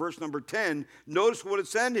 4, verse number 10, notice what it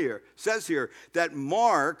says here, that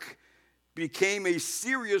Mark became a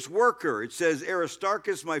serious worker. It says,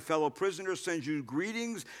 Aristarchus, my fellow prisoner, sends you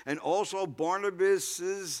greetings, and also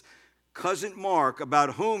Barnabas' cousin Mark,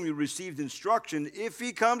 about whom you received instruction. If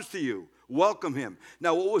he comes to you, welcome him.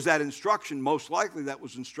 Now, what was that instruction? Most likely that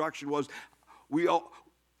instruction was,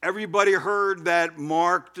 everybody heard that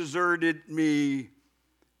Mark deserted me,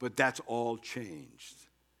 but that's all changed.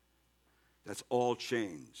 That's all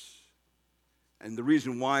changed. And the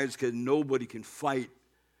reason why is because nobody can fight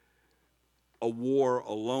a war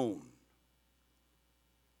alone.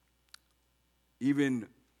 Even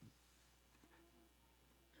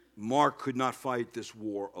Mark could not fight this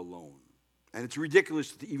war alone. And it's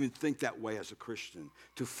ridiculous to even think that way as a Christian.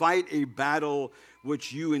 To fight a battle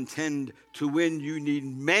which you intend to win, you need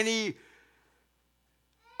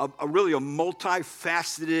really a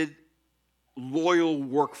multifaceted, loyal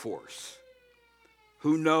workforce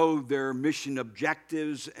who know their mission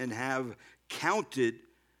objectives and have counted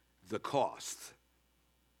the cost.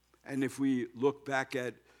 And if we look back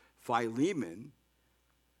at Philemon,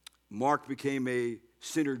 Mark became a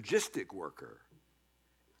synergistic worker.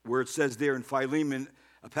 where it says there in Philemon,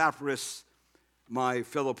 Epaphras, my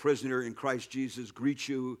fellow prisoner in Christ Jesus, greets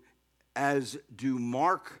you, as do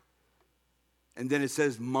Mark. And then it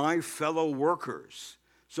says, my fellow workers.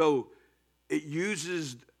 So it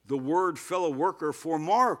uses the word fellow worker for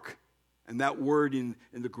Mark. And that word in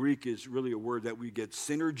the Greek is really a word that we get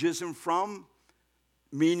synergism from,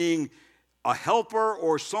 meaning a helper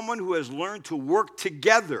or someone who has learned to work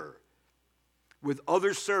together with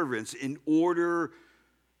other servants in order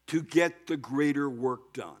to get the greater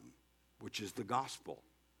work done, which is the gospel.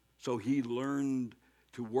 So he learned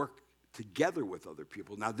to work together with other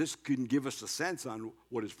people. Now, this can give us a sense on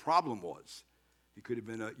what his problem was. He could have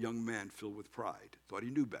been a young man filled with pride, thought he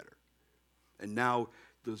knew better. And now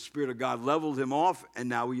the Spirit of God leveled him off, and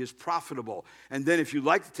now he is profitable. And then if you'd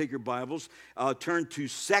like to take your Bibles, turn to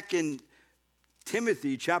 2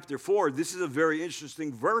 Timothy chapter 4. This is a very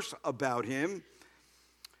interesting verse about him.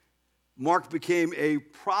 Mark became a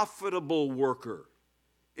profitable worker.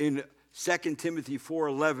 In 2 Timothy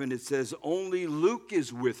 4:11, it says, only Luke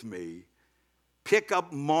is with me. Pick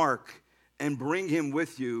up Mark and bring him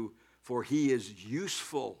with you, for he is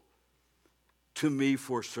useful to me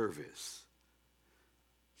for service.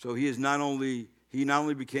 So he not only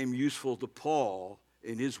became useful to Paul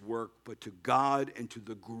in his work, but to God and to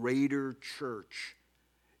the greater church.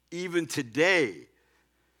 Even today,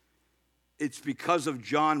 it's because of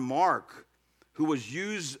John Mark, who was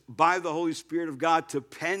used by the Holy Spirit of God to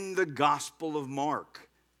pen the Gospel of Mark.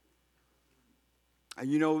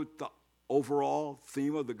 And you know what the overall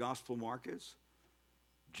theme of the Gospel of Mark is?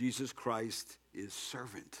 Jesus Christ is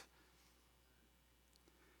servant.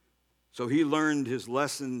 So he learned his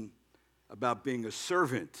lesson about being a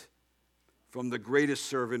servant from the greatest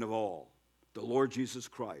servant of all, the Lord Jesus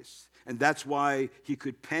Christ. And that's why he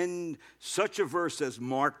could pen such a verse as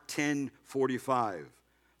Mark 10:45.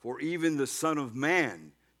 For even the Son of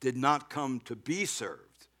Man did not come to be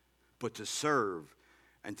served, but to serve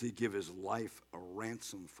and to give his life a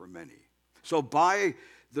ransom for many. So by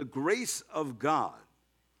the grace of God,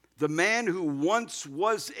 the man who once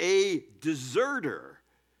was a deserter,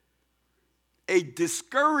 a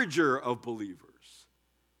discourager of believers,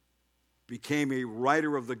 became a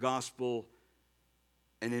writer of the gospel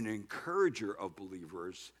and an encourager of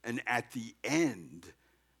believers. And at the end,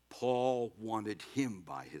 Paul wanted him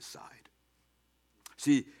by his side.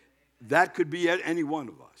 See, that could be any one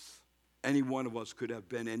of us. Any one of us could have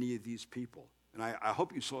been any of these people. And I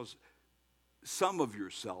hope you saw some of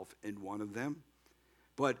yourself in one of them.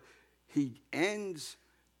 But he ends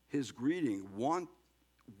his greeting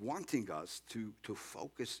wanting us to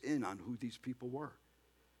focus in on who these people were.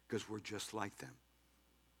 Because we're just like them.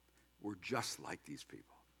 We're just like these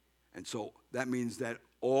people. And so that means that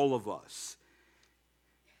all of us,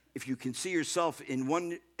 if you can see yourself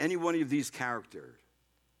in any one of these characters,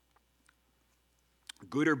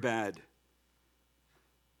 good or bad,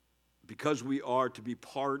 because we are to be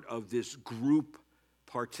part of this group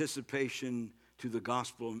participation to the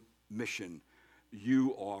gospel mission,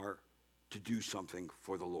 you are to do something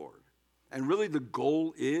for the Lord. And really the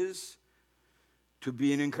goal is to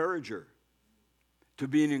be an encourager. To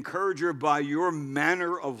be an encourager by your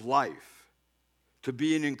manner of life. To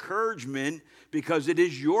be an encouragement because it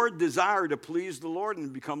is your desire to please the Lord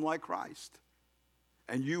and become like Christ.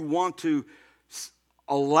 And you want to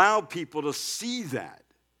allow people to see that.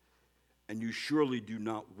 And you surely do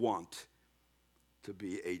not want to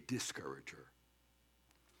be a discourager.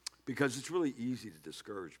 Because it's really easy to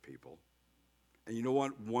discourage people. And you know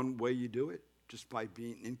what? One way you do it? Just by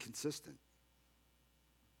being inconsistent.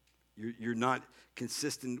 You're not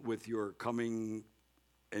consistent with your coming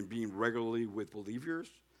and being regularly with believers.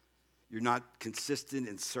 You're not consistent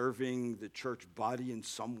in serving the church body in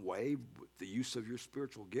some way with the use of your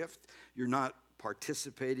spiritual gift. You're not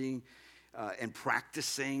participating and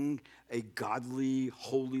practicing a godly,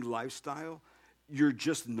 holy lifestyle. You're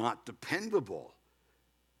just not dependable.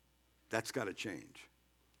 That's got to change.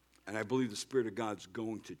 And I believe the Spirit of God's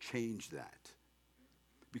going to change that.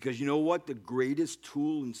 Because you know what the greatest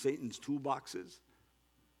tool in Satan's toolbox is?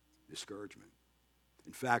 Discouragement.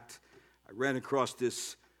 In fact, I ran across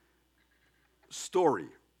this story.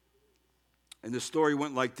 And the story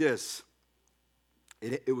went like this.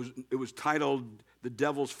 It was titled, The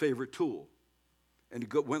Devil's Favorite Tool. And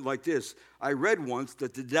it went like this. I read once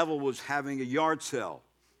that the devil was having a yard sale.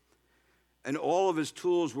 And all of his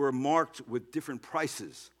tools were marked with different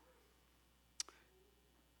prices.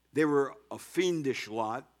 They were a fiendish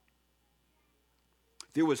lot.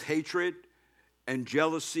 There was hatred and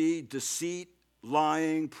jealousy, deceit,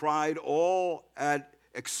 lying, pride, all at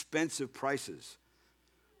expensive prices.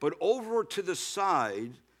 But over to the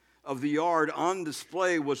side, of the yard on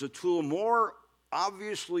display was a tool more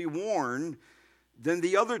obviously worn than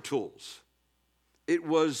the other tools. It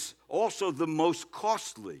was also the most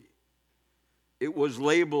costly. It was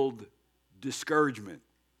labeled discouragement.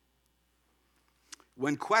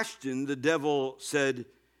 When questioned, the devil said,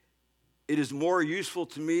 "It is more useful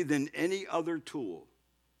to me than any other tool.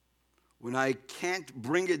 When I can't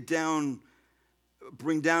bring down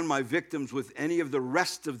my victims with any of the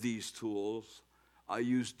rest of these tools, I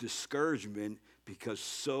use discouragement because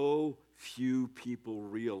so few people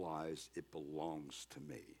realize it belongs to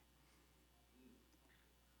me."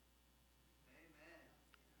 Amen.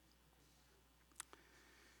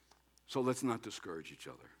 So let's not discourage each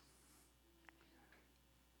other.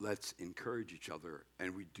 Let's encourage each other,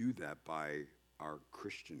 and we do that by our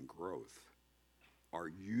Christian growth, our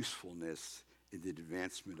usefulness in the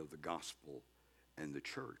advancement of the gospel and the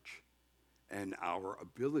church, and our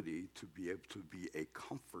ability to be able to be a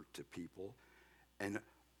comfort to people and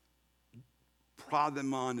prod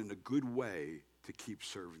them on in a good way to keep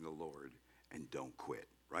serving the Lord and don't quit,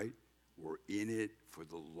 right? We're in it for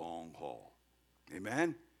the long haul.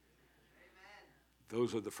 Amen? Amen.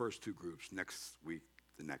 Those are the first two groups. Next week,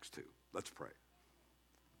 the next two. Let's pray.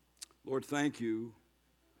 Lord, thank you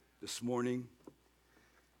this morning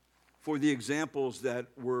for the examples that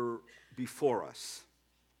were before us.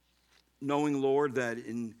 Knowing, Lord, that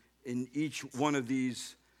in each one of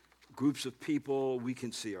these groups of people, we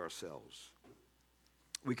can see ourselves.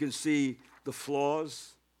 We can see the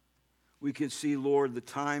flaws. We can see, Lord, the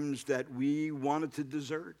times that we wanted to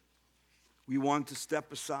desert. We wanted to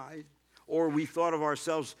step aside. Or we thought of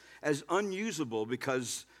ourselves as unusable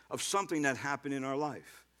because of something that happened in our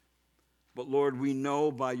life. But Lord, we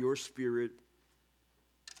know by your Spirit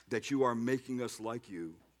that you are making us like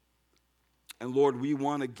you. And Lord, we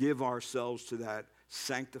want to give ourselves to that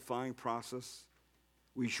sanctifying process.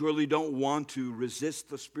 We surely don't want to resist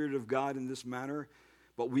the Spirit of God in this manner,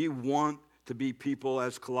 but we want to be people,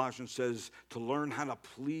 as Colossians says, to learn how to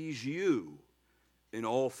please you in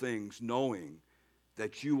all things, knowing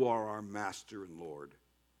that you are our Master and Lord.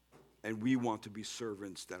 And we want to be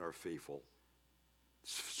servants that are faithful,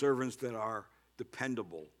 servants that are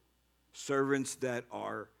dependable, servants that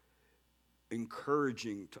are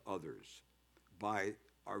encouraging to others by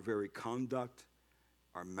our very conduct,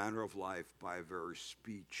 our manner of life, by our very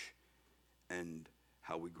speech, and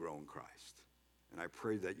how we grow in Christ. And I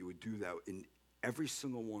pray that you would do that in every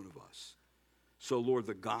single one of us. So, Lord,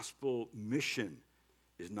 the gospel mission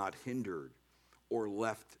is not hindered or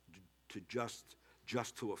left to just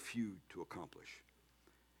to a few to accomplish.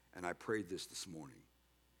 And I pray this morning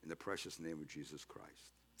in the precious name of Jesus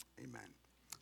Christ. Amen.